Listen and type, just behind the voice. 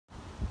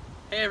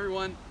Hey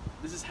everyone,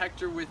 this is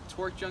Hector with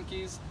Torque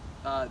Junkies.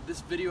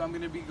 This video I'm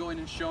going to be going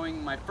and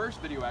showing my first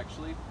video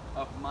actually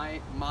of my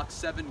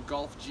Mk7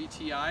 Golf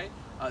GTI.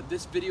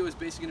 This video is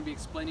basically going to be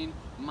explaining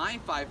my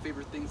 5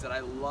 favorite things that I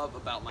love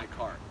about my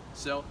car.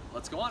 So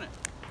let's go on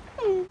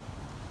it.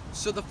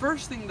 So the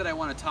first thing that I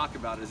want to talk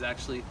about is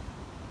actually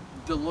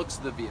the looks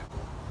of the vehicle.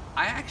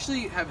 I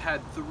actually have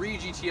had 3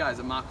 GTIs,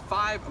 a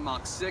Mk5, a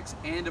Mk6,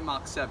 and a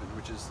Mk7,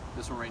 which is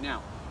this one right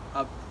now.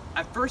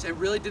 At first, I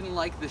really didn't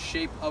like the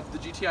shape of the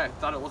GTI. I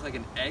thought it looked like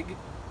an egg.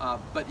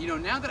 But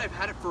now that I've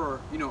had it for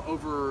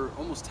over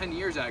almost 10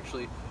 years,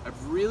 actually,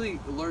 I've really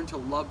learned to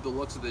love the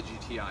looks of the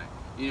GTI.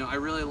 I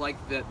really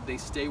like that they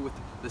stay with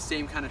the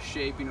same kind of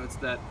shape. It's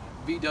that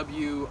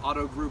VW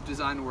Auto Group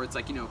design where it's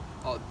like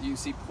you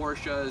see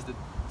Porsches, the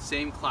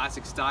same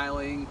classic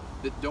styling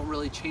that don't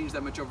really change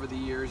that much over the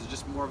years. It's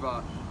just more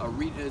of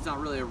it's not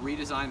really a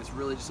redesign. It's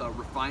really just a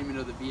refinement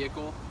of the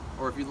vehicle.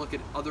 Or if you look at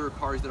other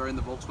cars that are in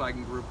the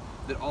Volkswagen group,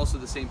 that also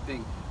the same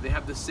thing. They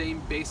have the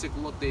same basic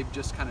look, they've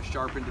just kind of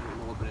sharpened it a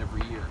little bit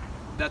every year.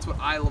 That's what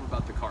I love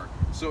about the car.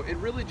 So it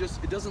really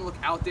it doesn't look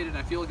outdated, and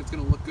I feel like it's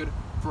going to look good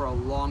for a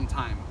long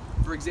time.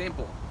 For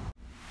example,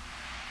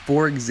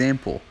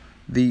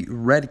 the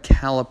red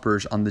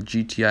calipers on the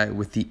GTI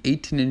with the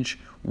 18-inch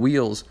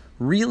wheels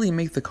really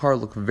make the car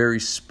look very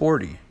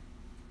sporty.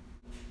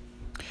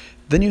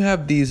 Then you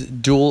have these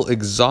dual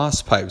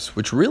exhaust pipes,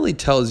 which really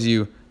tells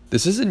you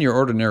this isn't your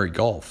ordinary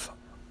Golf.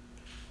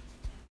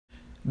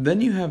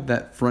 Then you have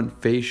that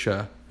front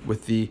fascia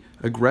with the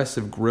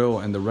aggressive grille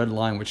and the red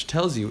line, which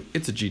tells you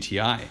it's a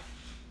GTI.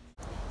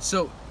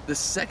 So the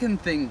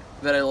second thing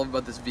that I love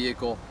about this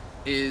vehicle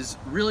is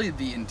really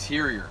the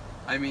interior.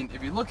 I mean,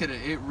 if you look at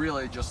it, it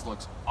really just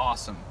looks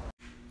awesome.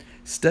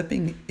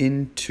 Stepping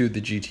into the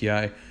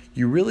GTI,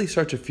 you really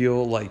start to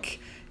feel like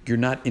you're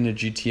not in a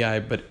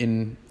GTI, but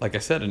in, like I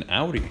said, an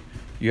Audi.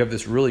 You have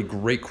this really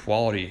great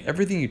quality.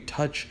 Everything you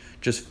touch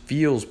just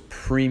feels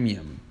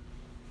premium.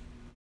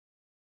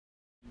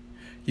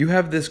 You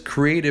have this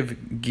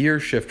creative gear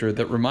shifter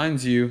that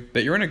reminds you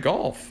that you're in a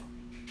Golf.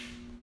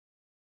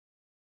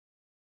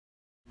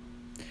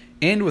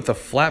 And with a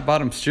flat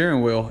bottom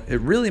steering wheel, it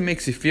really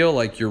makes you feel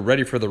like you're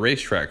ready for the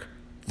racetrack.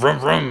 Vroom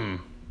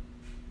vroom!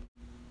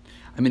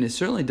 I mean, it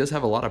certainly does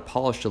have a lot of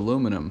polished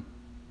aluminum.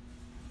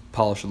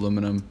 Polished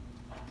aluminum.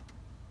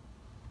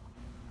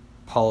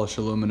 Polished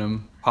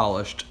aluminum.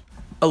 Polished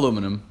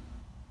aluminum.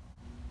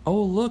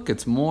 Oh look,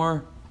 it's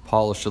more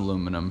polished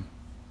aluminum.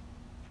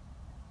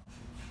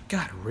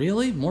 God,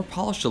 really? More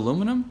polished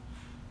aluminum?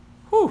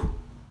 Whew.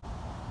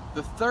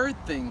 The third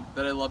thing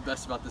that I love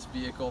best about this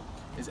vehicle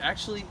is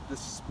actually the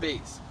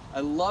space.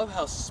 I love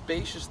how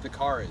spacious the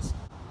car is,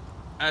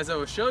 as I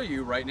will show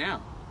you right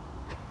now.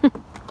 Oh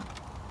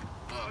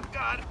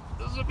God,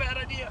 this is a bad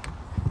idea.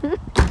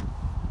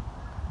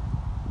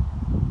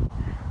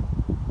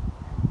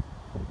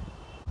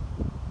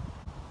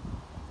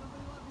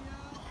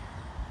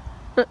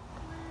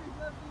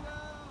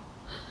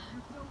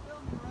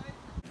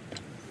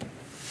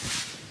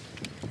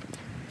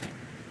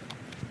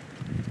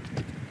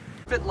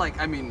 Fit like,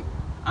 I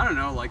don't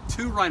know, like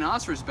 2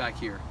 rhinoceros back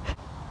here.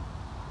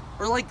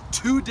 Or like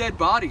 2 dead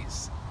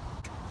bodies.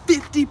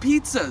 50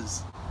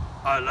 pizzas.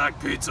 I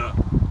like pizza.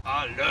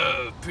 I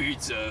love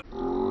pizza.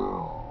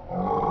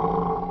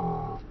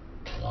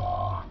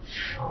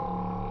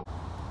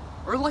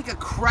 Or like a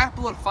crap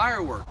load of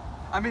firework.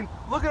 I mean,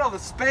 look at all the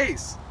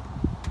space.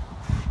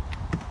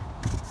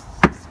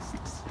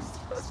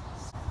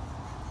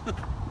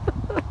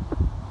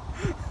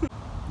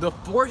 The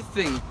fourth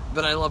thing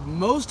that I love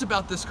most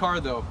about this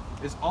car, though,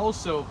 is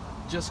also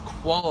just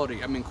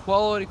quality. I mean,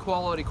 quality,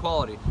 quality,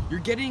 quality. You're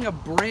getting a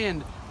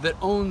brand that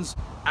owns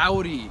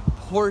Audi,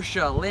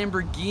 Porsche,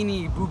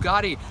 Lamborghini,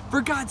 Bugatti,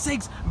 for God's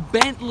sakes,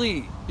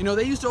 Bentley.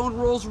 They used to own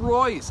Rolls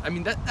Royce. I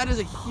mean, that is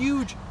a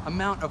huge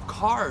amount of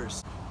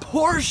cars.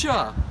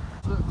 Porsche!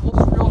 So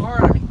close real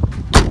hard. I mean,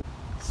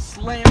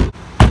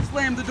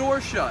 slam the door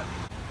shut.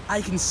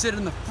 I can sit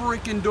in the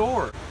freaking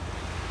door.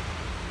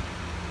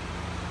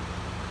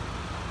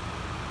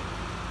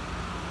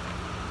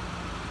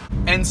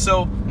 And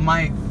so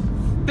my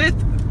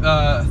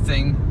 5th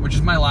thing, which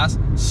is my last,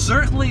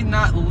 certainly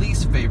not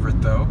least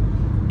favorite though,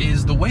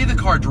 is the way the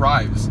car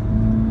drives.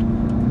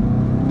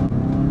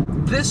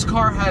 This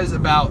car has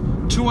about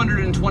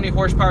 220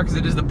 horsepower because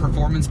it is the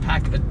Performance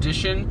Pack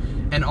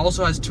Edition, and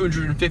also has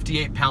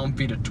 258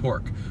 pound-feet of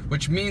torque,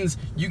 which means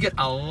you get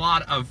a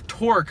lot of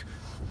torque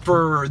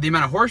for the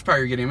amount of horsepower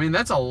you're getting. I mean,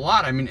 that's a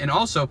lot. I mean, and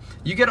also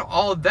you get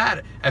all of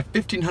that at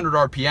 1500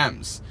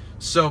 RPMs.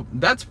 So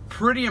that's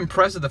pretty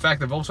impressive, the fact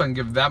that Volkswagen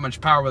give that much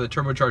power with a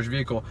turbocharged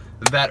vehicle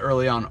that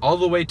early on, all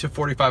the way to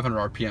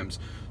 4,500 RPMs.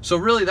 So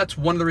really, that's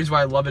one of the reasons why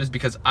I love it, is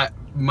because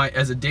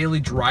as a daily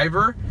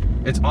driver,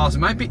 it's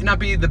awesome. It might not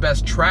be the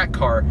best track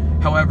car,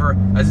 however,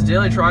 as a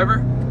daily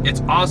driver,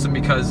 it's awesome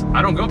because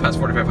I don't go past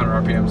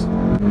 4,500 RPMs.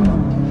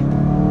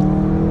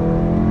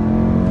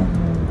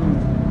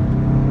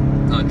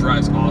 It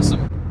drives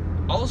awesome.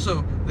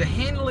 Also, the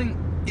handling,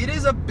 it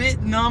is a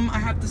bit numb, I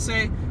have to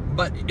say,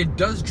 but it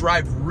does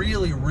drive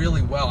really,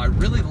 really well. I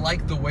really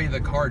like the way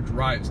the car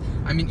drives.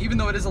 I mean, even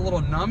though it is a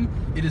little numb,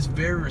 it is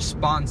very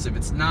responsive.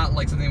 It's not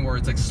like something where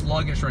it's like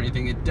sluggish or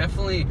anything. It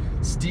definitely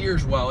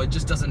steers well. It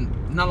just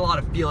doesn't, not a lot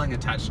of feeling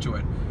attached to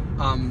it.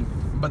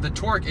 But the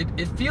torque,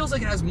 it feels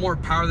like it has more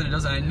power than it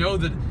does. And I know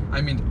that,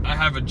 I mean, I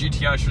have a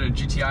GTI shirt and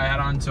a GTI hat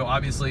on, so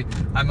obviously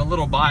I'm a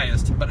little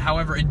biased. But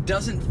however, it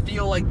doesn't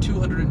feel like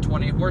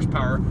 220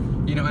 horsepower,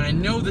 you know, and I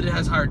know that it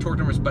has higher torque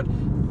numbers, but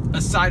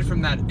aside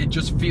from that, it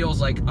just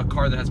feels like a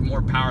car that has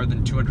more power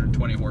than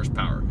 220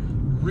 horsepower.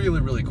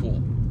 Really, really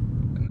cool.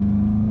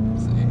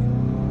 Let's see.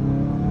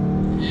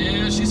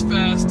 Yeah, she's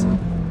fast.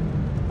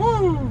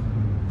 Woo!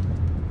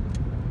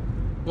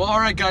 Well,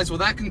 alright guys, well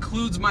that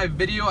concludes my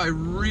video. I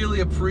really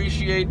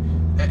appreciate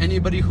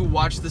anybody who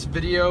watched this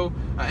video,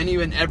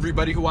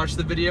 everybody who watched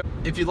the video.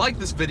 If you like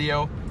this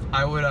video,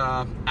 I would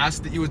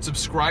ask that you would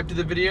subscribe to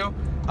the video.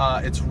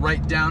 It's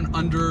right down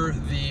under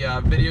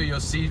the video. You'll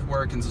see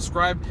where it can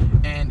subscribe,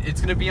 and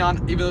it's gonna be on,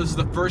 even though this is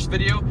the first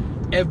video,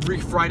 every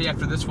Friday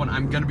after this one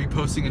I'm gonna be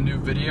posting a new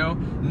video.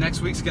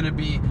 Next week's gonna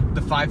be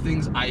the 5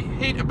 things I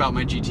hate about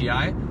my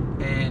GTI,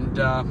 and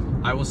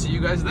I will see you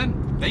guys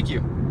then. Thank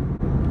you.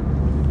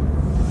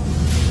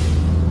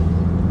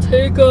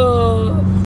 Take off.